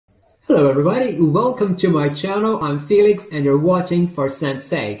Hello everybody, welcome to my channel. I'm Felix and you're watching for Scent's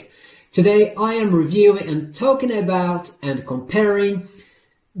sake. Today I am reviewing and talking about and comparing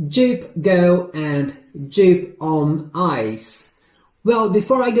JOOP Go and JOOP HOMME ICE. Well,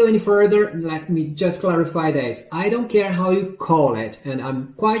 before I go any further, let me just clarify this. I don't care how you call it, and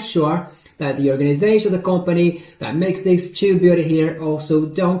I'm quite sure that the organization, the company that makes this two beauty here also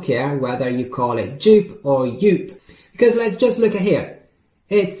don't care whether you call it JOOP or JOOP. Because let's just look at here.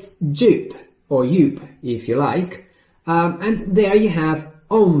 It's JOOP, or JOOP if you like, and there you have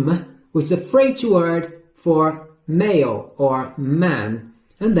HOMME, which is a French word for male or man,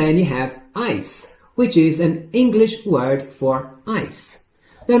 and then you have ICE, which is an English word for ice.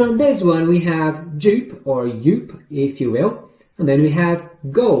 Then on this one we have JOOP or JOOP if you will, and then we have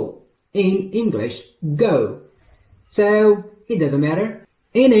GO, in English, go. So it doesn't matter.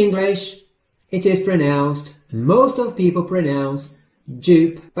 In English it is pronounced, most of people pronounce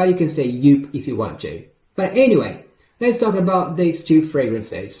JOOP, but you can say JOOP if you want to. But anyway, let's talk about these two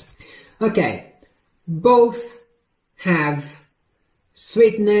fragrances. Okay, both have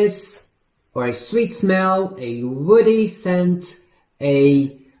sweetness or a sweet smell, a woody scent,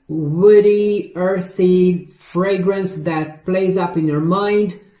 a woody, earthy fragrance that plays up in your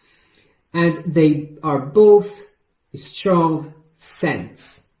mind, and they are both strong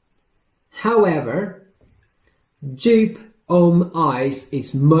scents. However, JOOP HOMME ICE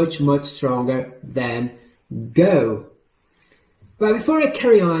is much stronger than GO. But before I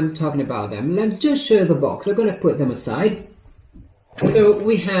carry on talking about them, let's just show the box. I'm going to put them aside. So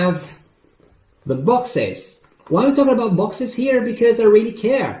we have the boxes. Why am I talking about boxes here? Because I really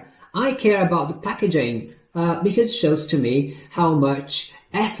care. I care about the packaging because it shows to me how much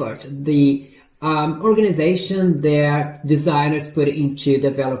effort the organization, their designers put into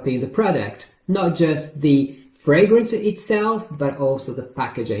developing the product. Not just the fragrance itself, but also the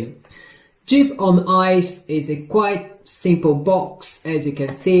packaging. JOOP HOMME ICE is a quite simple box, as you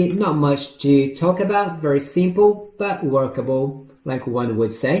can see, not much to talk about, very simple but workable, like one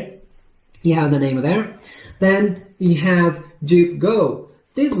would say. You have the name there. Then you have JOOP Go.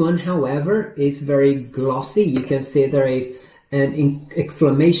 This one, however, is very glossy. You can see there is an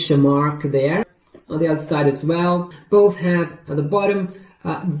exclamation mark there on the other side as well. Both have at the bottom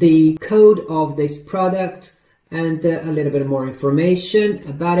the code of this product and a little bit more information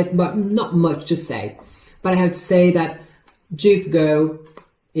about it, but not much to say. But I have to say that JOOP Go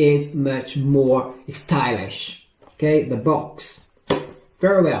is much more stylish. Okay, the box.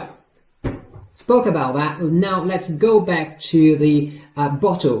 Very well. Spoke about that. Now let's go back to the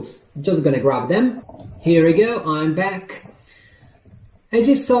bottles. Just gonna grab them. Here we go, I'm back. As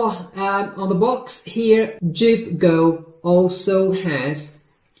you saw on the box here, JOOP Go also has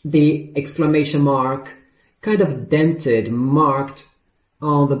the exclamation mark kind of dented, marked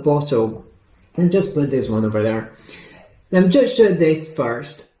on the bottle. And just put this one over there. Let me just show this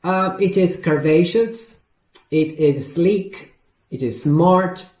first. It is curvaceous, it is sleek, it is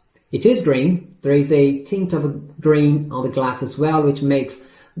smart, it is green. There is a tint of green on the glass as well, which makes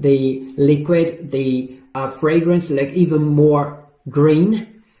the liquid, the fragrance, like even more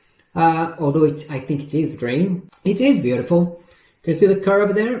green. Although I think it is green. It is beautiful. Can you see the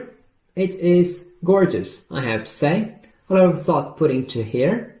curve there? It is gorgeous, I have to say. A lot of thought put into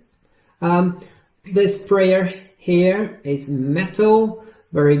here. The sprayer here is metal,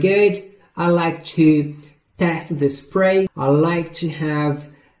 very good. I like to test the spray. I like to have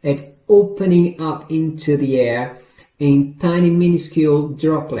it opening up into the air in tiny minuscule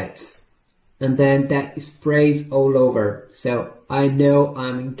droplets, and then that sprays all over. So I know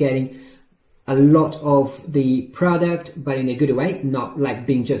I'm getting a lot of the product, but in a good way, not like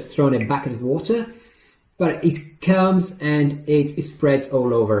being just thrown in a bucket of water, but it comes and it spreads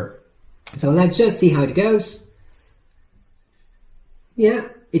all over. So let's just see how it goes. Yeah,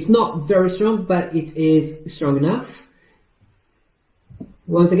 it's not very strong, but it is strong enough.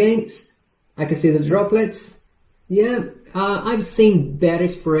 Once again, I can see the droplets. Yeah, I've seen better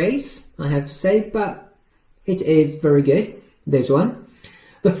sprays, I have to say, but it is very good, this one.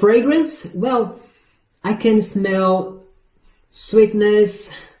 The fragrance, well, I can smell sweetness,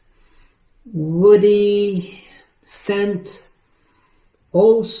 woody scent.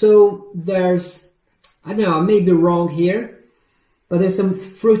 Also, there's, I don't know, I may be wrong here, but there's some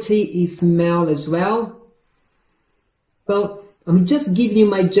fruity smell as well. Well, I'm just giving you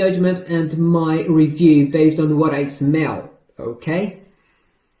my judgment and my review based on what I smell, okay?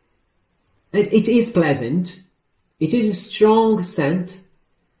 And it is pleasant. It is a strong scent,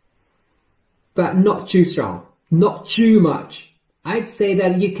 but not too strong, not too much. I'd say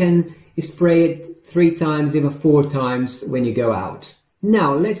that you can spray it 3 times, even 4 times when you go out.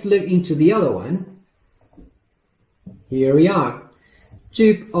 Now let's look into the other one. Here we are.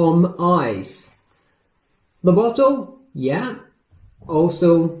 JOOP HOMME ICE. The bottle, yeah,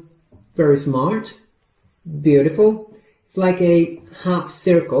 also very smart, beautiful. It's like a half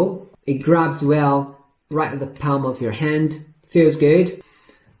circle. It grabs well right at the palm of your hand. Feels good.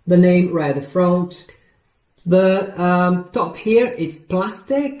 The name right at the front. The top here is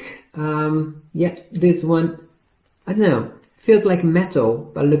plastic. Yeah, this one, I don't know, feels like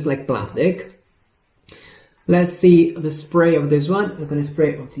metal, but looks like plastic. Let's see the spray of this one. I'm gonna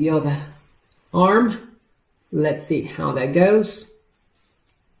spray it on the other arm. Let's see how that goes.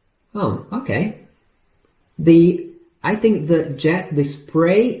 Oh, okay. I think the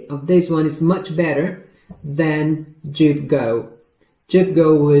spray of this one is much better than JOOP Go. JOOP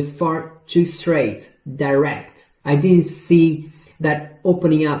Go was far too straight, direct. I didn't see that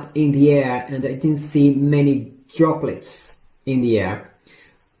opening up in the air, and I didn't see many droplets in the air.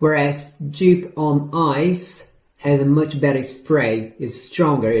 Whereas JOOP HOMME ICE has a much better spray, it's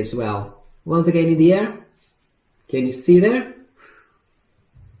stronger as well. Once again in the air, can you see there?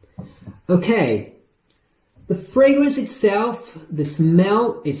 Okay, the fragrance itself, the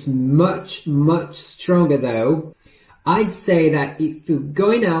smell is much stronger though. I'd say that if you're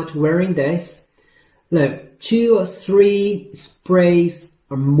going out wearing this, look, 2 or 3 sprays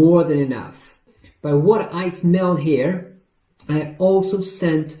are more than enough. But what I smell here, I also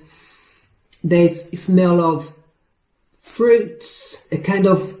scent this smell of fruits, a kind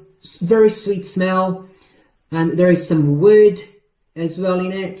of very sweet smell, and there is some wood as well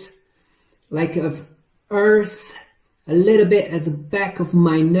in it, like of earth, a little bit at the back of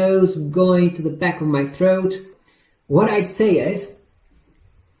my nose going to the back of my throat. What I'd say is,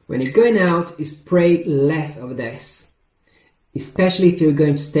 when you're going out, you spray less of this, especially if you're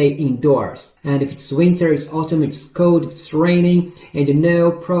going to stay indoors. And if it's winter, it's autumn, it's cold, if it's raining, and you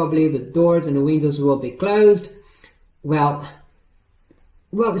know probably the doors and the windows will be closed, well,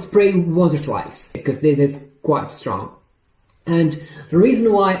 spray once or twice, because this is quite strong. And the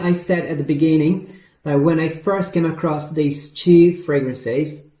reason why I said at the beginning that when I first came across these 2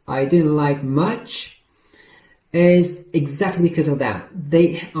 fragrances, I didn't like much, is exactly because of that.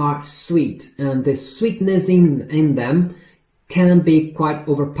 They are sweet, and the sweetness in them can be quite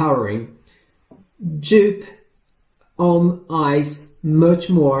overpowering. JOOP HOMME ICE much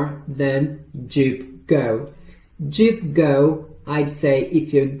more than JOOP Go. JOOP Go, I'd say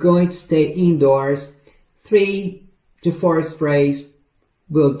if you're going to stay indoors, 3 to 4 sprays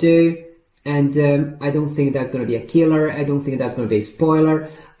will do, and I don't think that's going to be a killer. I don't think that's going to be a spoiler.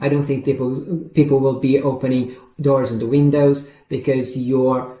 I don't think people will be opening doors and the windows, because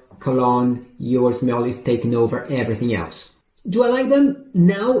your cologne, your smell is taking over everything else. Do I like them?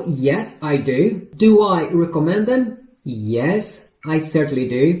 Now, yes, I do. Do I recommend them? Yes, I certainly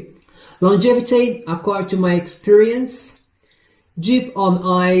do. Longevity, according to my experience, JOOP HOMME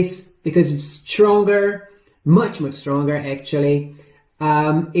ICE, because it's stronger, much stronger actually,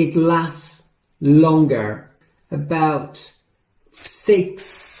 it lasts longer, about 6,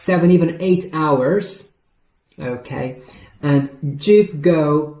 7, even 8 hours. Okay, and JOOP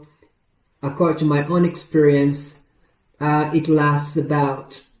Go, according to my own experience, it lasts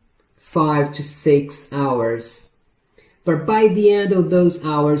about 5 to 6 hours. But by the end of those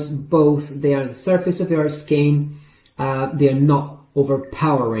hours, both they are on the surface of your skin, they are not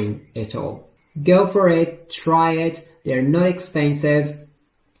overpowering at all. Go for it, try it, they are not expensive.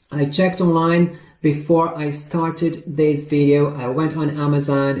 I checked online before I started this video. I went on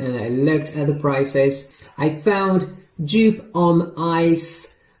Amazon and I looked at the prices. I found JOOP HOMME ICE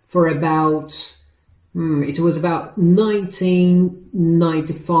for about, it was about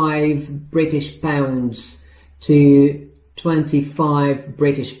 19.95 British pounds to 25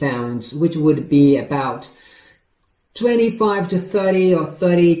 British pounds, which would be about 25 to 30 or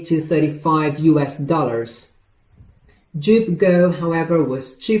 30 to 35 US dollars. JOOP Go, however,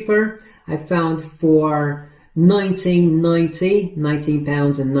 was cheaper. I found for 19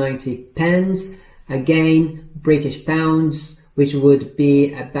 pounds and 90 pence, again British pounds, which would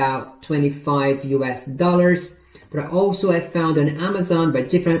be about 25 US dollars. But also I found on Amazon by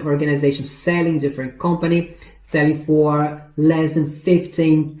different organizations selling, different company selling for less than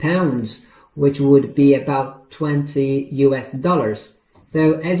 15 pounds, which would be about 20 US dollars.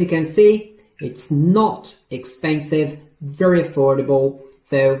 So as you can see, it's not expensive, very affordable,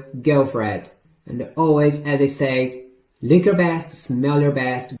 so go for it. And always, as I say, look your best, smell your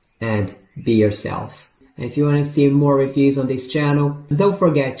best, and be yourself. And if you want to see more reviews on this channel, don't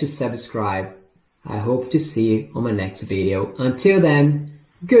forget to subscribe. I hope to see you on my next video. Until then,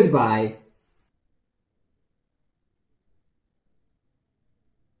 goodbye.